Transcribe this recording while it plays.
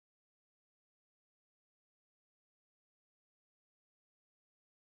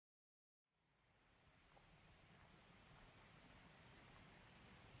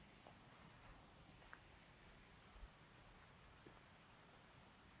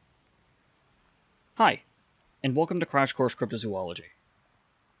Hi, and welcome to Crash Course Cryptozoology.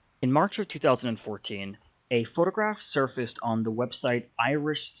 In March of 2014, a photograph surfaced on the website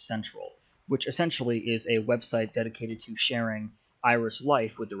Irish Central, which essentially is a website dedicated to sharing Irish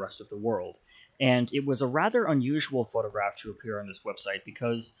life with the rest of the world. And it was a rather unusual photograph to appear on this website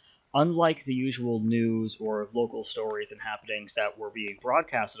because, unlike the usual news or local stories and happenings that were being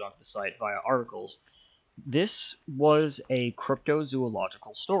broadcasted onto the site via articles, this was a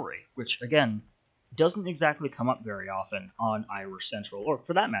cryptozoological story, which, again, doesn't exactly come up very often on Irish Central, or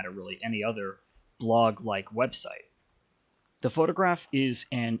for that matter, really, any other blog like website. The photograph is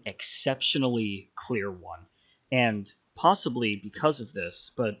an exceptionally clear one, and possibly because of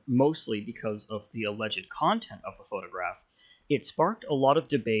this, but mostly because of the alleged content of the photograph, it sparked a lot of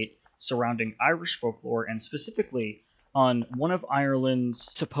debate surrounding Irish folklore and specifically on one of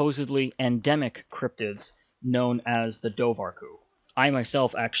Ireland's supposedly endemic cryptids known as the Dobhar-Chu. I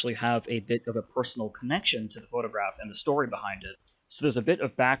myself actually have a bit of a personal connection to the photograph and the story behind it, so there's a bit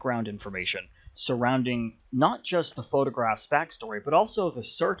of background information surrounding not just the photograph's backstory, but also the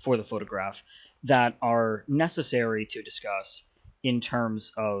search for the photograph that are necessary to discuss in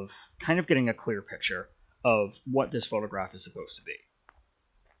terms of kind of getting a clear picture of what this photograph is supposed to be.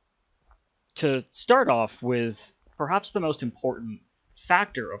 To start off with perhaps the most important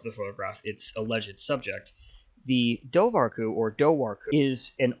factor of the photograph, its alleged subject, the Dobhar-Chu or Dobhar-Chu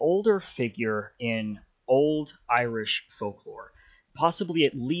is an older figure in Old Irish folklore, possibly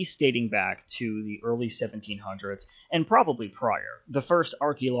at least dating back to the early 1700s and probably prior. The first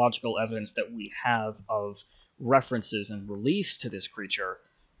archaeological evidence that we have of references and reliefs to this creature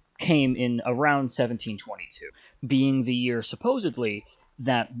came in around 1722, being the year supposedly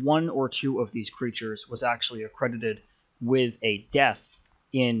that one or two of these creatures was actually accredited with a death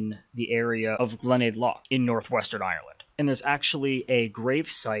in the area of Gleamed Loch in northwestern Ireland. And there's actually a grave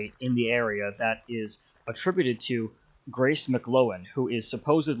site in the area that is attributed to Grace McLowan, who is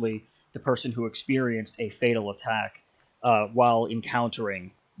supposedly the person who experienced a fatal attack while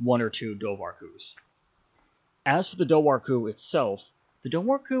encountering one or two Dobhar-Chus. As for the Dobhar-Chu itself, the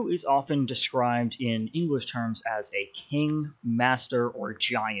Dobhar-Chu is often described in English terms as a king, master, or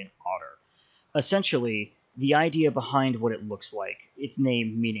giant otter. Essentially, the idea behind what it looks like, its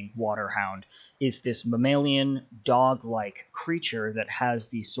name meaning waterhound, is this mammalian, dog-like creature that has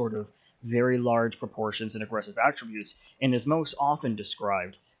these sort of very large proportions and aggressive attributes, and is most often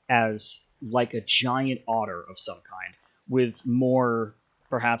described as like a giant otter of some kind, with more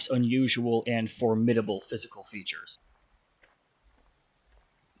perhaps unusual and formidable physical features.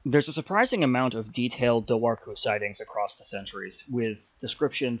 There's a surprising amount of detailed Dobhar-Chu sightings across the centuries, with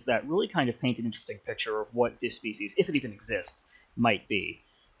descriptions that really kind of paint an interesting picture of what this species, if it even exists, might be.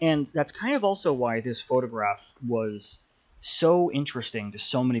 And that's kind of also why this photograph was so interesting to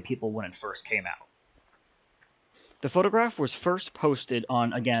so many people when it first came out. The photograph was first posted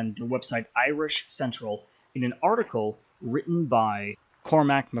on, again, the website Irish Central in an article written by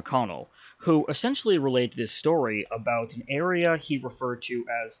Cormac McConnell, who essentially related this story about an area he referred to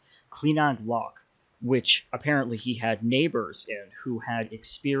as Clínag Loch, which apparently he had neighbors in who had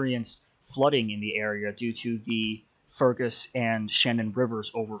experienced flooding in the area due to the Fergus and Shannon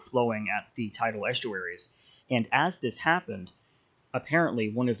rivers overflowing at the tidal estuaries. And as this happened, apparently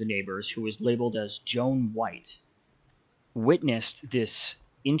one of the neighbors, who was labeled as Joan White, witnessed this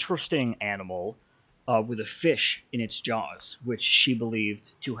interesting animal with a fish in its jaws, which she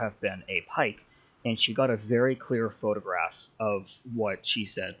believed to have been a pike, and she got a very clear photograph of what she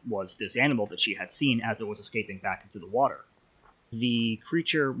said was this animal that she had seen as it was escaping back into the water. The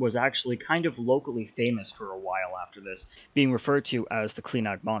creature was actually kind of locally famous for a while after this, being referred to as the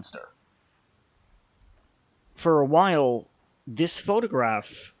Clínag Monster. For a while, this photograph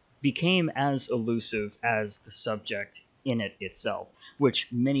became as elusive as the subject in it itself, which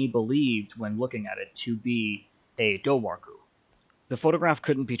many believed when looking at it to be a Dobhar-Chu. The photograph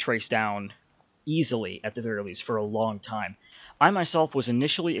couldn't be traced down easily, at the very least, for a long time. I myself was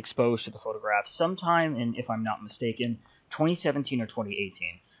initially exposed to the photograph sometime in, if I'm not mistaken, 2017 or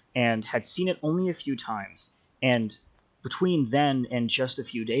 2018, and had seen it only a few times, and between then and just a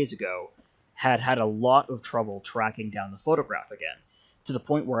few days ago, had had a lot of trouble tracking down the photograph again, to the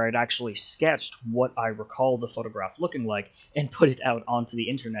point where I'd actually sketched what I recall the photograph looking like and put it out onto the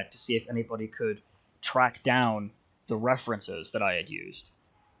internet to see if anybody could track down the references that I had used.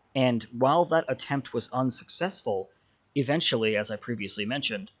 And while that attempt was unsuccessful, eventually, as I previously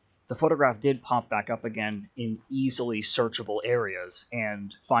mentioned, the photograph did pop back up again in easily searchable areas,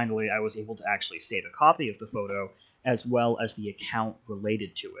 and finally I was able to actually save a copy of the photo as well as the account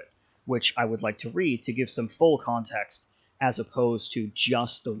related to it, which I would like to read to give some full context as opposed to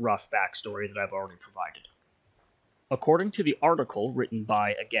just the rough backstory that I've already provided. According to the article written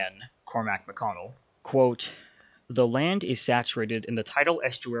by, again, Cormac McConnell, quote, "The land is saturated in the tidal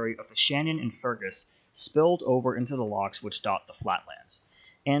estuary of the Shannon and Fergus, spilled over into the lochs which dot the flatlands.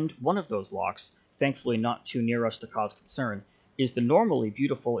 And one of those lochs, thankfully not too near us to cause concern, is the normally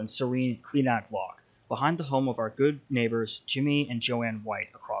beautiful and serene Cleenag Loch, behind the home of our good neighbors Jimmy and Joanne White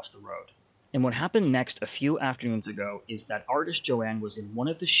across the road." And what happened next a few afternoons ago is that artist Joanne was in one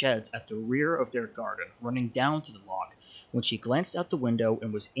of the sheds at the rear of their garden, running down to the loch, when she glanced out the window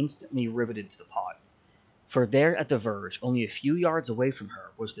and was instantly riveted to the pot. For there at the verge, only a few yards away from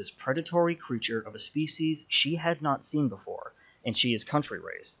her, was this predatory creature of a species she had not seen before, and she is country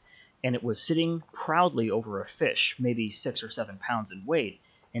raised, and it was sitting proudly over a fish, maybe 6 or 7 pounds in weight,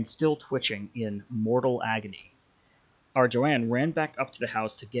 and still twitching in mortal agony. Our Joanne ran back up to the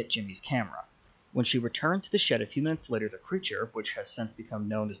house to get Jimmy's camera. When she returned to the shed a few minutes later, the creature, which has since become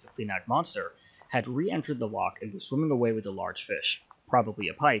known as the Cleenag Monster, had re-entered the loch and was swimming away with a large fish, probably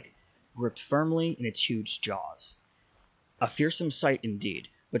a pike, gripped firmly in its huge jaws. A fearsome sight indeed,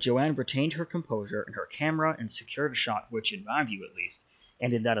 but Joanne retained her composure and her camera and secured a shot which, in my view at least,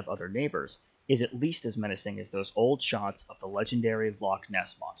 and in that of other neighbors, is at least as menacing as those old shots of the legendary Loch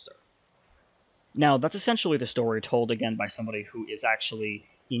Ness Monster. Now, that's essentially the story told again by somebody who is actually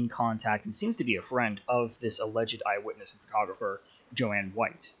in contact and seems to be a friend of this alleged eyewitness and photographer, Joanne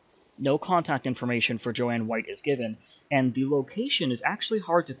White. No contact information for Joanne White is given, and the location is actually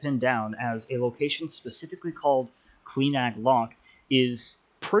hard to pin down, as a location specifically called Cleenag Loch is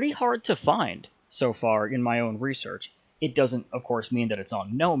pretty hard to find so far in my own research. It doesn't, of course, mean that it's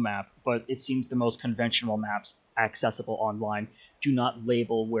on no map, but it seems the most conventional maps accessible online do not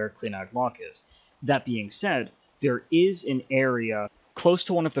label where Cleenag Loch is. That being said, there is an area close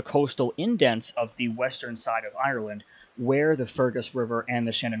to one of the coastal indents of the western side of Ireland where the Fergus River and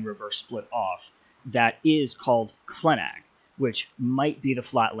the Shannon River split off that is called Cleenag, which might be the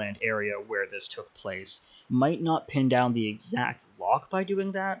flatland area where this took place. Might not pin down the exact loch by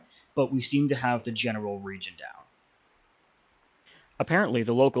doing that, but we seem to have the general region down. Apparently,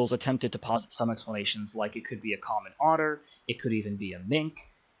 the locals attempted to posit some explanations like it could be a common otter, it could even be a mink,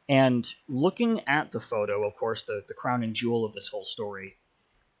 and looking at the photo, of course, the crown and jewel of this whole story,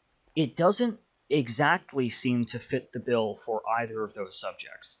 it doesn't exactly seem to fit the bill for either of those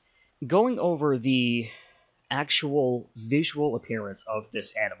subjects. Going over the actual visual appearance of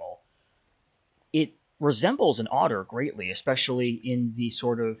this animal, it resembles an otter greatly, especially in the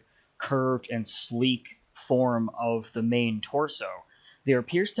sort of curved and sleek form of the main torso. There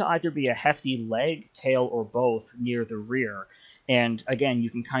appears to either be a hefty leg, tail, or both near the rear, and again, you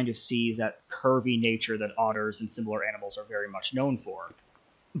can kind of see that curvy nature that otters and similar animals are very much known for.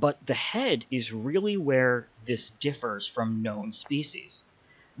 But the head is really where this differs from known species.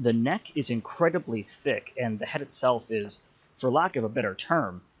 The neck is incredibly thick, and the head itself is, for lack of a better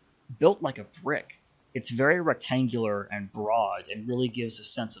term, built like a brick. It's very rectangular and broad, and really gives a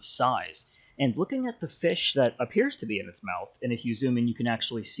sense of size. And looking at the fish that appears to be in its mouth, and if you zoom in you can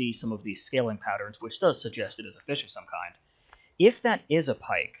actually see some of these scaling patterns, which does suggest it is a fish of some kind. If that is a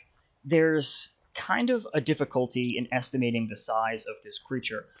pike, there's kind of a difficulty in estimating the size of this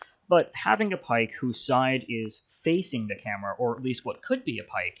creature, but having a pike whose side is facing the camera, or at least what could be a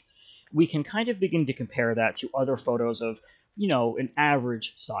pike, we can kind of begin to compare that to other photos of, an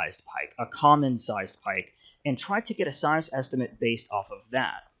average-sized pike, a common-sized pike, and try to get a size estimate based off of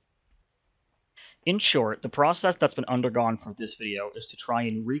that. In short, the process that's been undergone for this video is to try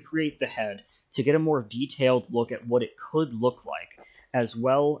and recreate the head to get a more detailed look at what it could look like, as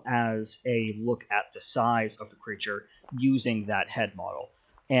well as a look at the size of the creature using that head model.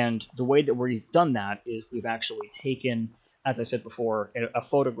 And the way that we've done that is we've actually taken, as I said before, a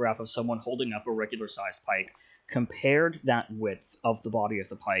photograph of someone holding up a regular-sized pike, compared that width of the body of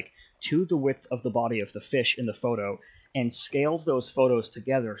the pike to the width of the body of the fish in the photo, and scaled those photos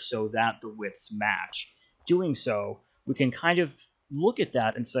together so that the widths match. Doing so, we can kind of look at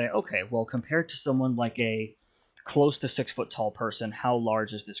that and say, okay, well, compared to someone like a close to 6 foot tall person, how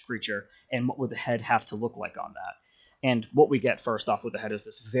large is this creature, and what would the head have to look like on that? And what we get first off with the head is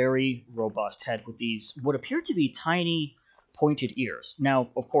this very robust head with these, what appear to be tiny pointed ears. Now,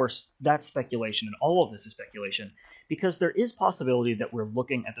 of course, that's speculation, and all of this is speculation, because there is possibility that we're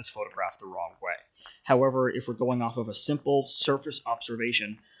looking at this photograph the wrong way. However, if we're going off of a simple surface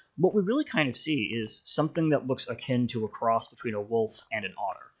observation, what we really kind of see is something that looks akin to a cross between a wolf and an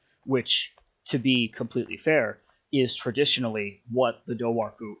otter, which, to be completely fair, is traditionally what the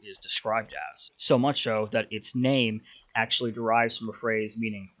Dobhar-Chu is described as. So much so that its name actually derives from a phrase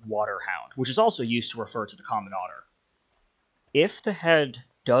meaning water hound, which is also used to refer to the common otter. If the head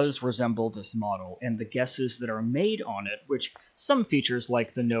does resemble this model, and the guesses that are made on it, which some features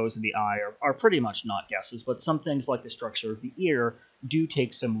like the nose and the eye are pretty much not guesses, but some things like the structure of the ear do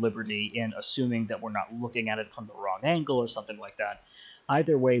take some liberty in assuming that we're not looking at it from the wrong angle or something like that.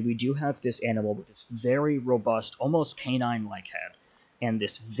 Either way, we do have this animal with this very robust, almost canine-like head, and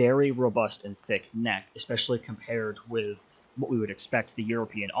this very robust and thick neck, especially compared with what we would expect the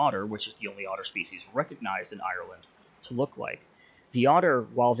European otter, which is the only otter species recognized in Ireland, to look like. The otter,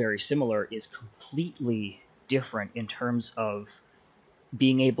 while very similar, is completely different in terms of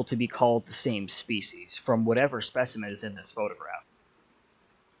being able to be called the same species from whatever specimen is in this photograph.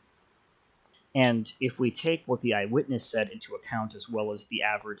 And if we take what the eyewitness said into account, as well as the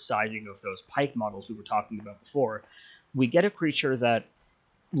average sizing of those pike models we were talking about before, we get a creature that,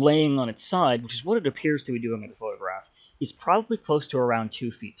 laying on its side, which is what it appears to be doing in the photograph, is probably close to around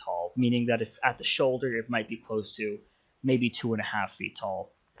 2 feet tall, meaning that if at the shoulder it might be close to maybe 2.5 feet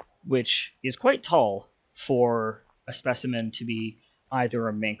tall, which is quite tall for a specimen to be either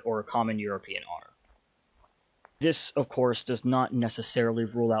a mink or a common European otter. This, of course, does not necessarily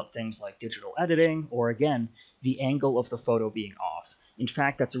rule out things like digital editing or, again, the angle of the photo being off. In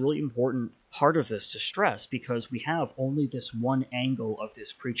fact, that's a really important part of this to stress because we have only this one angle of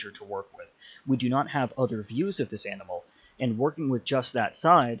this creature to work with. We do not have other views of this animal, and working with just that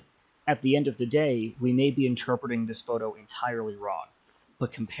side, at the end of the day, we may be interpreting this photo entirely wrong.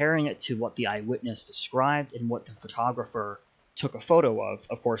 But comparing it to what the eyewitness described and what the photographer took a photo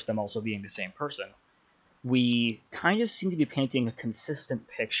of course, them also being the same person, we kind of seem to be painting a consistent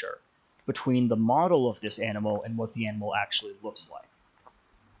picture between the model of this animal and what the animal actually looks like.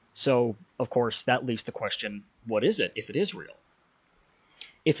 So, of course, that leaves the question, what is it if it is real?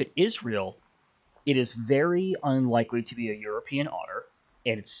 If it is real, it is very unlikely to be a European otter,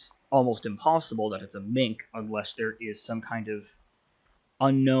 and it's almost impossible that it's a mink unless there is some kind of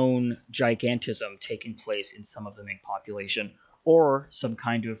unknown gigantism taking place in some of the mink population, or some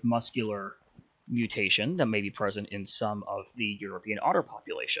kind of muscular mutation that may be present in some of the European otter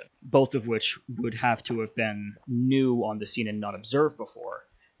population, both of which would have to have been new on the scene and not observed before,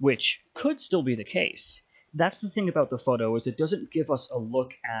 which could still be the case. That's the thing about the photo, is it doesn't give us a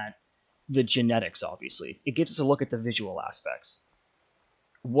look at the genetics, obviously. It gives us a look at the visual aspects.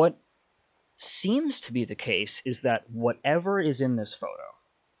 What seems to be the case is that whatever is in this photo,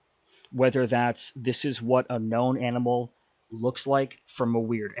 whether that's this is what a known animal looks like from a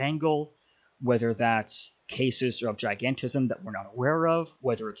weird angle, whether that's cases of gigantism that we're not aware of,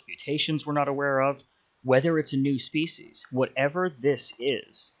 whether it's mutations we're not aware of, whether it's a new species, whatever this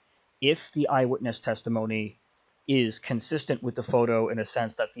is, if the eyewitness testimony is consistent with the photo in a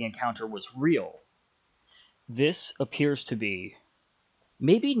sense that the encounter was real, this appears to be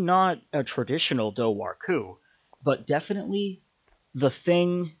maybe not a traditional Dobhar-Chu, but definitely the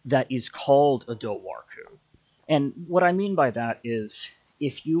thing that is called a Dobhar-Chu. And what I mean by that is,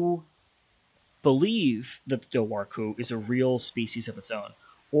 if you believe that the Dobhar-Chu is a real species of its own,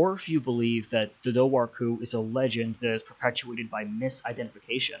 or if you believe that the Dobhar-Chu is a legend that is perpetuated by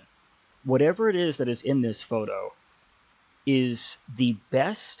misidentification, whatever it is that is in this photo is the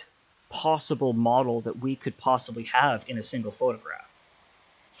best possible model that we could possibly have in a single photograph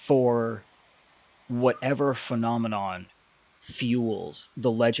for whatever phenomenon fuels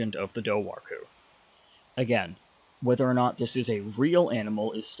the legend of the Dobhar-Chu. Again, whether or not this is a real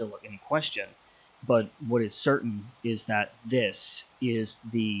animal is still in question, but what is certain is that this is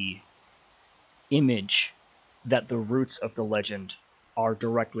the image that the roots of the legend are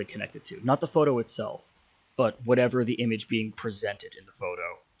directly connected to. Not the photo itself, but whatever the image being presented in the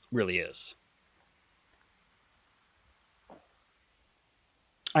photo really is.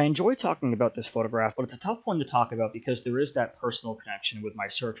 I enjoy talking about this photograph, but it's a tough one to talk about because there is that personal connection with my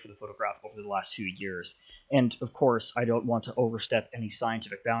search for the photograph over the last few years. And, of course, I don't want to overstep any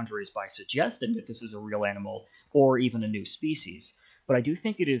scientific boundaries by suggesting that this is a real animal or even a new species. But I do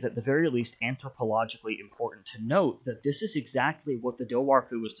think it is, at the very least, anthropologically important to note that this is exactly what the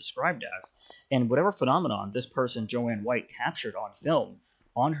Dobhar-Chu was described as. And whatever phenomenon this person, Joanne White, captured on film,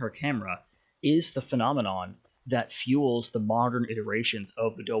 on her camera, is the phenomenon that fuels the modern iterations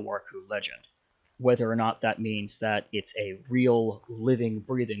of the Dobhar-Chu legend. Whether or not that means that it's a real, living,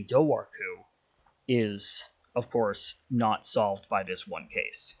 breathing Dobhar-Chu is, of course, not solved by this one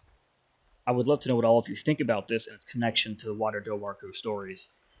case. I would love to know what all of you think about this and its connection to the wider Dobhar-Chu stories,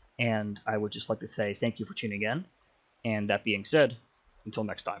 and I would just like to say thank you for tuning in, and that being said, until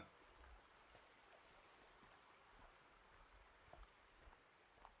next time.